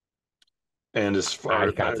 and as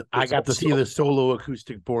far I got to see the solo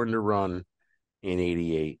acoustic Born to Run in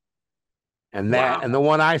 '88, and and the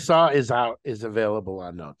one I saw is available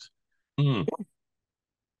on Notes.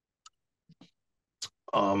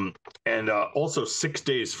 And also 6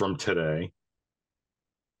 days from today,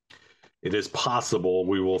 it is possible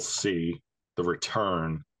we will see the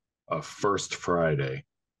return of First Friday,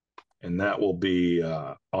 and that will be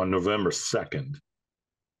on November 2nd.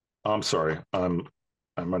 I'm sorry, I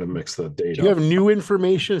might have mixed the date. Do you have new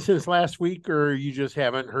information since last week, or you just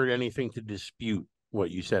haven't heard anything to dispute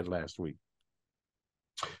what you said last week?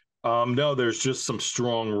 No, there's just some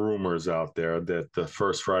strong rumors out there that the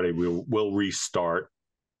First Friday will restart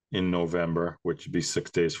in November, which would be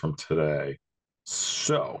 6 days from today.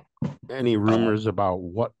 So, any rumors about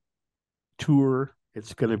what tour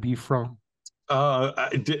it's going to be from? I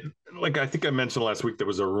think I mentioned last week there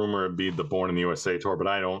was a rumor it'd be the Born in the USA tour, but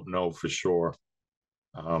I don't know for sure.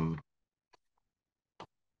 So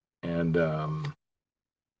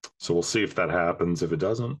we'll see if that happens. If it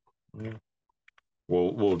doesn't,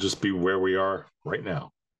 we'll just be where we are right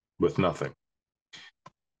now with nothing.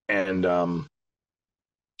 And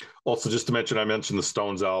also, just to mention, I mentioned the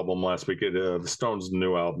Stones album last week. The Stones'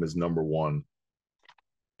 new album is #1,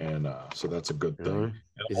 and so that's a good thing.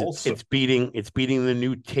 It's beating the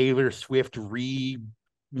new Taylor Swift remake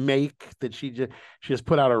that she just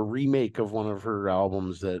put out a remake of one of her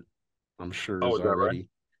albums that I'm sure is already. Right?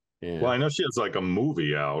 Yeah. Well, I know she has like a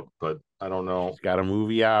movie out, but I don't know. She's got a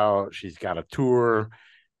movie out. She's got a tour.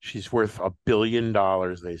 She's worth $1 billion,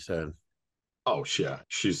 they said. Oh yeah,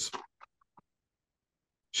 she's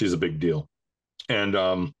a big deal. And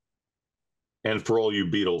for all you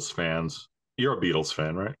Beatles fans, you're a Beatles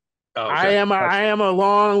fan, right? Oh, okay. I am a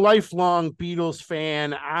lifelong Beatles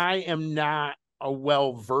fan. I am not a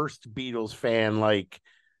well-versed Beatles fan like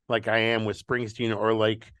I am with Springsteen, or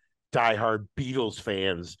like diehard Beatles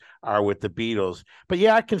fans are with the Beatles. But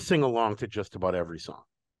yeah, I can sing along to just about every song.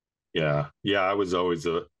 Yeah, I was always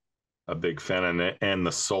a big fan, and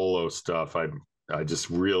the solo stuff. I just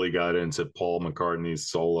really got into Paul McCartney's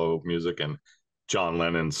solo music and John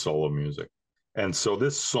Lennon's solo music. And so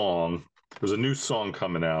this song, there's a new song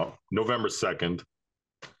coming out November 2nd,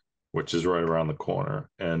 which is right around the corner.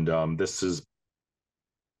 And this is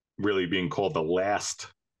really being called the last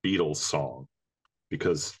Beatles song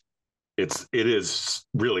because it is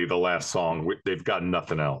really the last song. They've got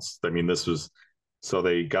nothing else. I mean, so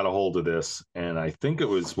they got a hold of this, and I think it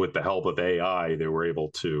was with the help of AI, they were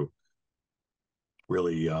able to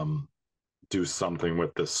really do something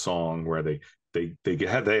with this song where they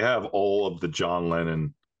have all of the John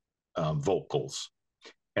Lennon vocals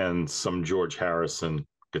and some George Harrison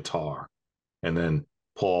guitar, and then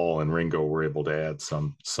Paul and Ringo were able to add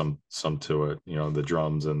some to it, the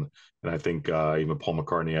drums, and I think even Paul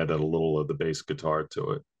McCartney added a little of the bass guitar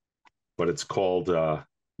to it. But it's called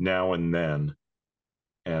Now and Then,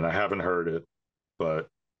 and I haven't heard it, but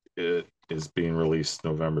it is being released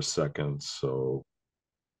November 2nd, so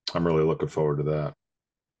I'm really looking forward to that.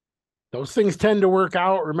 Those things tend to work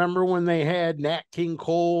out. Remember when they had Nat King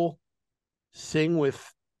Cole sing with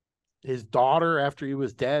his daughter after he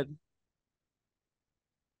was dead?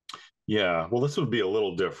 Yeah, well, this would be a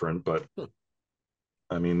little different, but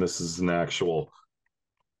I mean, this is a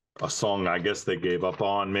song I guess they gave up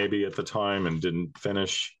on maybe at the time and didn't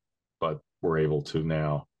finish, but we're able to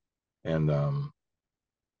now. And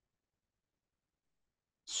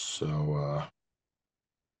so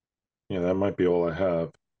yeah, that might be all I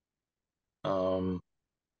have.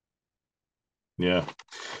 Yeah,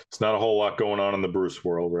 it's not a whole lot going on in the Bruce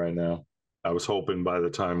world right now. I was hoping by the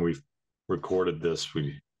time we recorded this,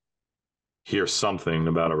 we hear something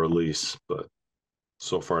about a release, but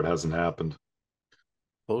so far it hasn't happened.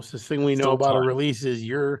 Closest thing we know about a release is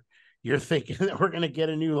you're you're thinking that we're going to get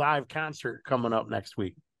a new live concert coming up next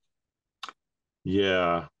week.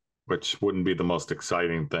 Yeah, which wouldn't be the most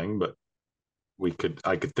exciting thing, but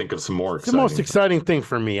I could think of some more It's the most exciting exciting thing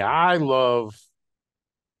for me. I love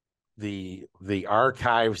the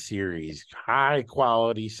archive series, high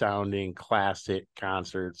quality sounding classic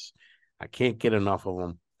concerts. I can't get enough of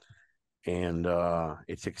them. And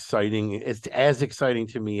it's exciting. It's as exciting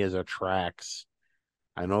to me as a tracks.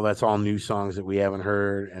 I know that's all new songs that we haven't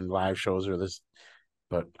heard, and live shows are this,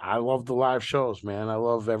 but I love the live shows, man. I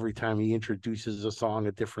love every time he introduces a song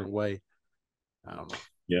a different way. I don't know.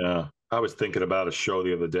 Yeah, I was thinking about a show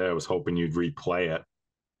the other day. I was hoping you'd replay it.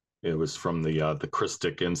 It was from the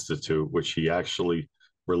Christic Institute, which he actually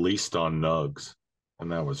released on Nugs,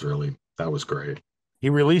 and that was great. He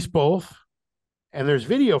released both, and there's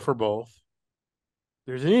video for both.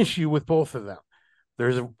 There's an issue with both of them.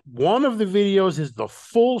 There's one of the videos is the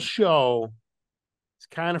full show. It's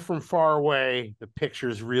kind of from far away. The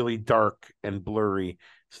picture's really dark and blurry.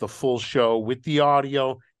 It's the full show with the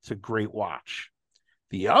audio. It's a great watch.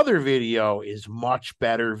 The other video is much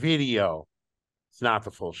better video. It's not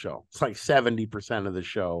the full show. It's like 70% of the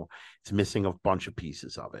show. It's missing a bunch of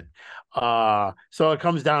pieces of it. So it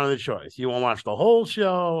comes down to the choice. You want to watch the whole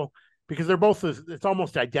show because they're both, it's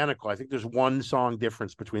almost identical. I think there's one song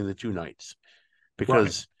difference between the two nights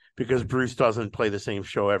because Bruce doesn't play the same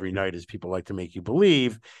show every night as people like to make you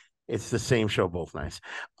believe. It's the same show both nights.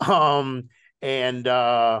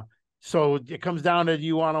 So it comes down to, do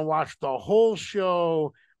you want to watch the whole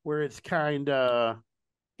show where it's kind of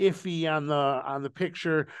iffy on the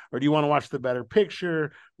picture, or do you want to watch the better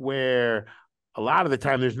picture where a lot of the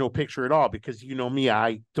time there's no picture at all? Because you know me,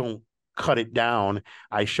 I don't cut it down.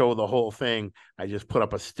 I show the whole thing. I just put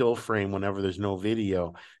up a still frame whenever there's no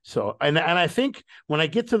video. So and I think when I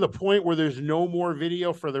get to the point where there's no more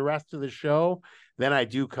video for the rest of the show, then I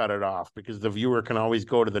do cut it off because the viewer can always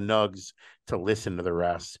go to the Nugs to listen to the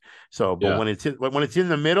rest. So but when it's in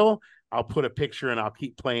the middle, I'll put a picture and I'll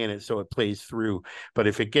keep playing it so it plays through. But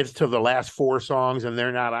if it gets to the last 4 songs and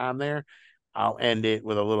they're not on there, I'll end it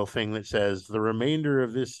with a little thing that says the remainder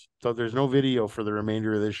of this. So there's no video for the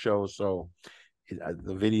remainder of this show. So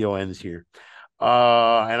the video ends here.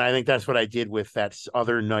 And I think that's what I did with that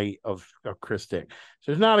other night of Christic.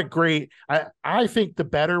 So it's not a great, I think the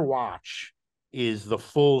better watch is the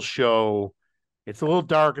full show. It's a little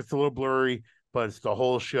dark. It's a little blurry, but it's the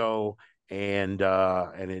whole show. And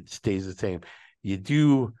it stays the same.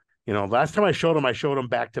 Last time I showed them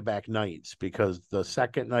back-to-back nights because the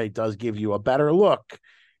second night does give you a better look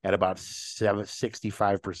at about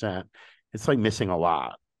 65%. It's like missing a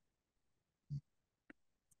lot.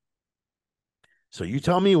 So you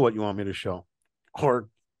tell me what you want me to show, or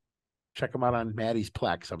check them out on Maddie's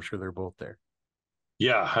Plex. I'm sure they're both there.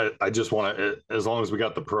 Yeah, I just want to, as long as we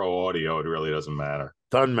got the pro audio, it really doesn't matter.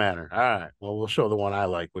 Doesn't matter. All right. Well, we'll show the one I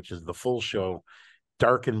like, which is the full show,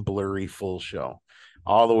 dark and blurry full show,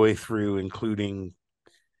 all the way through, including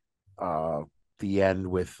the end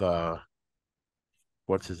with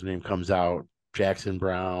what's his name comes out, Jackson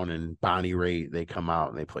Brown and Bonnie Raitt. They come out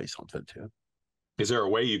and they play something too. Is there a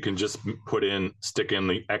way you can just stick in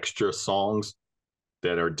the extra songs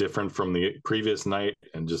that are different from the previous night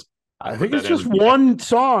and just? I think it's just one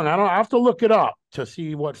song. I have to look it up to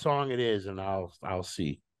see what song it is, and I'll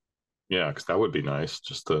see. Yeah, because that would be nice,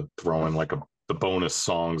 just to throw in like the bonus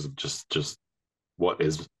songs of just what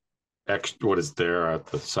is there at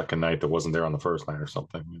the second night that wasn't there on the first night or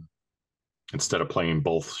something, instead of playing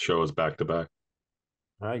both shows back to back.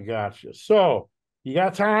 I got you. So you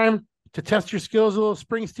got time to test your skills, a little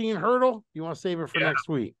Springsteen hurdle? You want to save it for next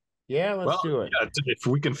week? Yeah, let's do it. Yeah, if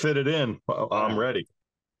we can fit it in, I'm ready.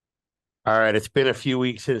 All right, it's been a few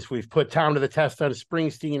weeks since we've put Tom to the test on a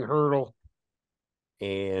Springsteen hurdle,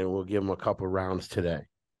 and we'll give him a couple rounds today.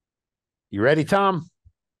 You ready, Tom?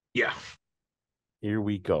 Yeah. Here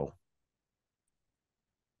we go.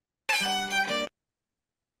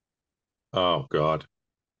 Oh, God.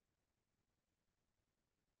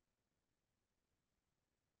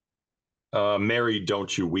 Mary,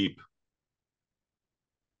 Don't You Weep.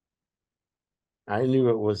 I knew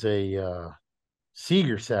it was a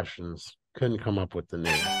Seeger Sessions. Couldn't come up with the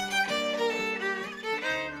name.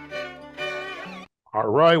 All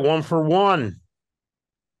right, 1 for 1.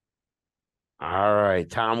 All right,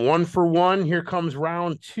 Tom, 1 for 1. Here comes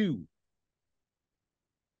round 2.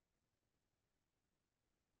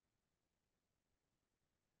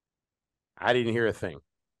 I didn't hear a thing.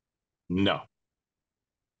 No.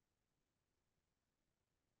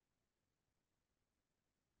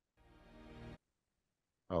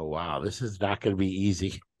 Oh, wow. This is not going to be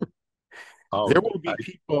easy. Oh, There will be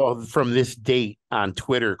people from this date on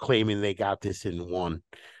Twitter claiming they got this in one.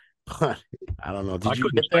 But I don't know. Did you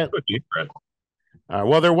get that?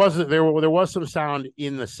 Well, there was some sound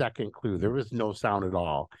in the second clue. There was no sound at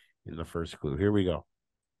all in the first clue. Here we go.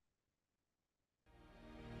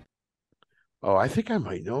 Oh, I think I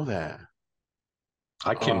might know that.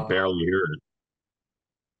 I can barely hear it.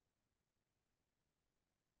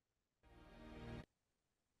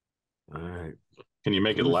 All right. Can you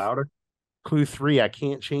make it louder? Clue 3. I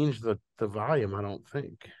can't change the volume, I don't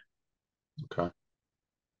think. Okay.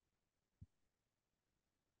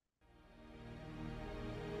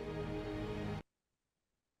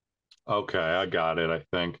 Okay, I got it, I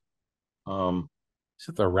think. Is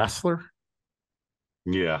it the wrestler?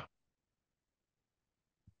 Yeah.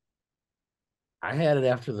 I had it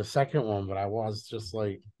after the second one, but I was just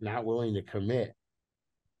like not willing to commit.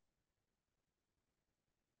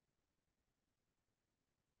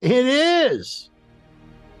 It is.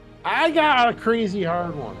 I got a crazy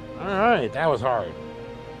hard one. All right, that was hard.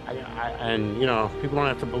 And you know, people don't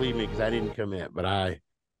have to believe me because I didn't commit, but I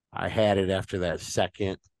had it after that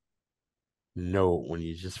second note when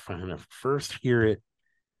you just kind of first hear it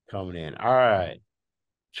coming in. All right,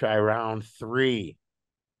 try round 3.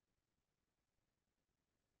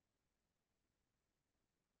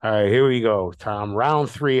 All right, here we go, Tom. Round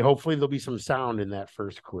 3. Hopefully there'll be some sound in that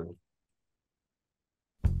first clue.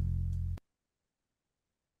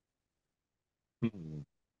 You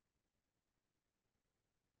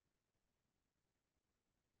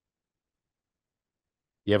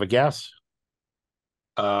have a guess?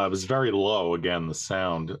 It was very low again, the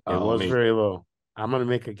sound. It was very low. I'm going to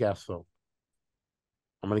make a guess, though.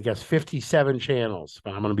 I'm going to guess 57 channels,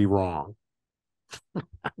 but I'm going to be wrong. I'm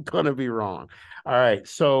going to be wrong. All right,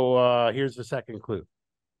 so here's the second clue.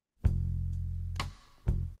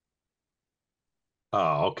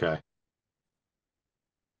 Oh, okay.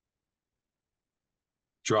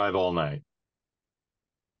 Drive all night.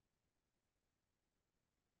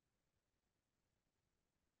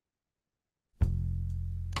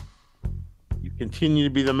 You continue to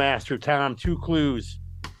be the master, Tom. 2 clues.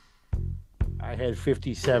 I had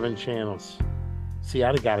 57 channels. See,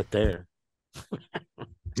 I'd have got it there.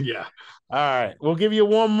 Yeah. All right, we'll give you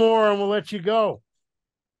one more and we'll let you go.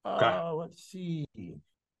 Okay. Let's see.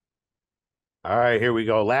 All right, here we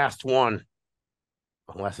go. Last one.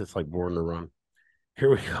 Unless it's like Born to Run. Here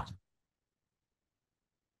we go.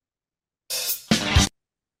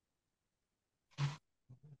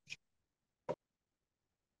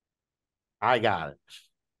 I got it.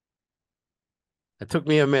 It took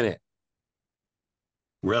me a minute.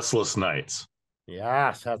 Restless Nights.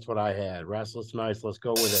 Yes, that's what I had. Restless Nights. Let's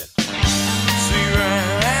go with it.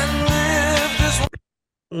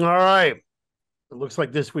 All right. It looks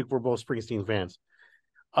like this week we're both Springsteen fans.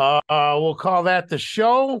 We'll call that the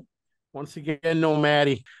show. Once again, no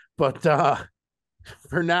Maddie. But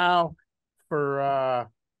for now, for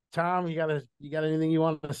Tom, you got anything you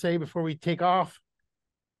want to say before we take off?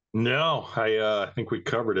 No, I think we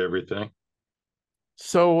covered everything.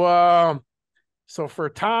 So for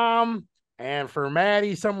Tom and for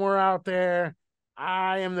Maddie somewhere out there,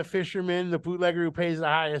 I am the fisherman, the bootlegger who pays the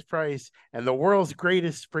highest price, and the world's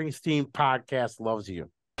greatest Springsteen podcast loves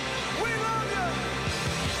you.